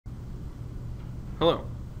Hello,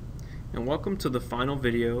 and welcome to the final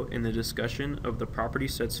video in the discussion of the property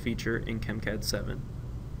sets feature in CHEMCAD 7.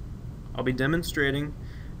 I'll be demonstrating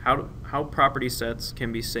how property sets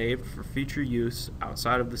can be saved for future use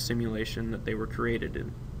outside of the simulation that they were created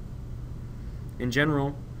in. In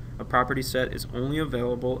general, a property set is only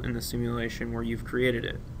available in the simulation where you've created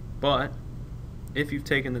it, but if you've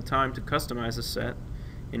taken the time to customize a set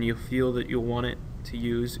and you feel that you'll want it to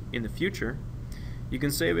use in the future, you can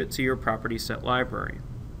save it to your property set library.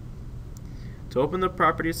 To open the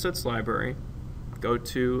property sets library, go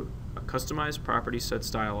to a Customize Property Sets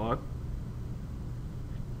dialog.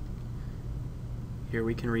 Here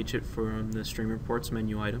we can reach it from the Stream Reports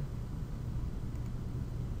menu item.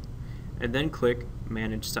 And then click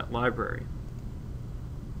Manage Set Library.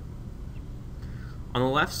 On the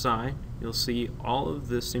left side, you'll see all of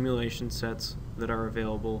the simulation sets that are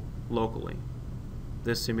available locally,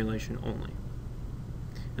 this simulation only.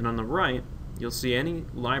 And on the right, you'll see any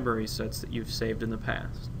library sets that you've saved in the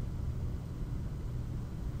past.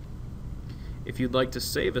 If you'd like to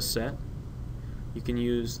save a set, you can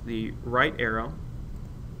use the right arrow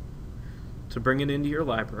to bring it into your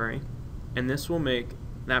library, and this will make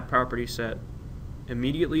that property set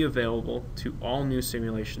immediately available to all new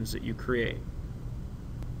simulations that you create.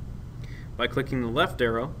 By clicking the left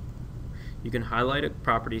arrow, you can highlight a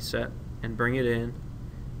property set and bring it in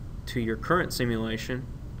to your current simulation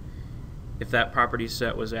if that property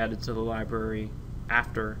set was added to the library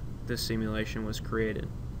after this simulation was created.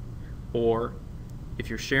 Or if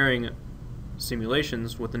you're sharing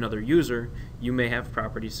simulations with another user, you may have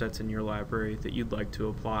property sets in your library that you'd like to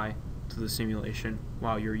apply to the simulation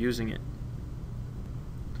while you're using it.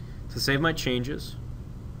 To save my changes,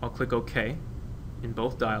 I'll click OK in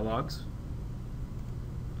both dialogues,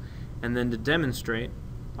 and then to demonstrate,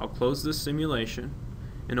 I'll close this simulation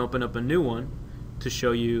and open up a new one to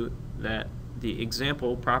show you that the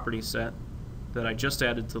example property set that I just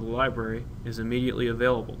added to the library is immediately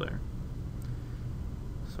available there.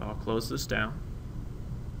 So I'll close this down,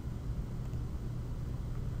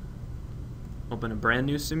 open a brand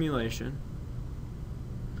new simulation,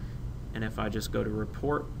 and if I just go to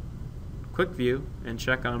Report, Quick View, and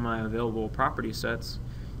check on my available property sets,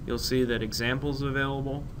 you'll see that examples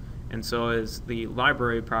available, and so is the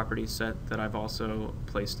library property set that I've also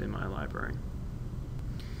placed in my library.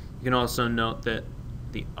 You can also note that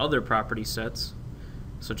the other property sets,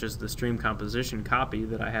 such as the stream composition copy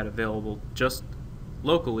that I had available just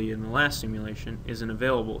locally in the last simulation, isn't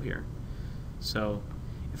available here. So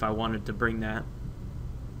if I wanted to bring that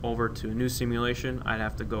over to a new simulation, I'd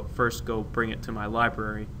have to first go bring it to my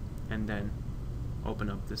library and then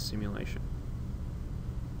open up this simulation.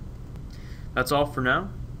 That's all for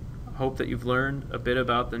now. I hope that you've learned a bit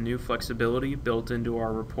about the new flexibility built into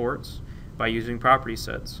our reports by using property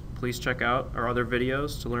sets. Please check out our other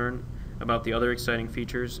videos to learn about the other exciting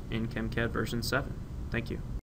features in CHEMCAD version 7. Thank you.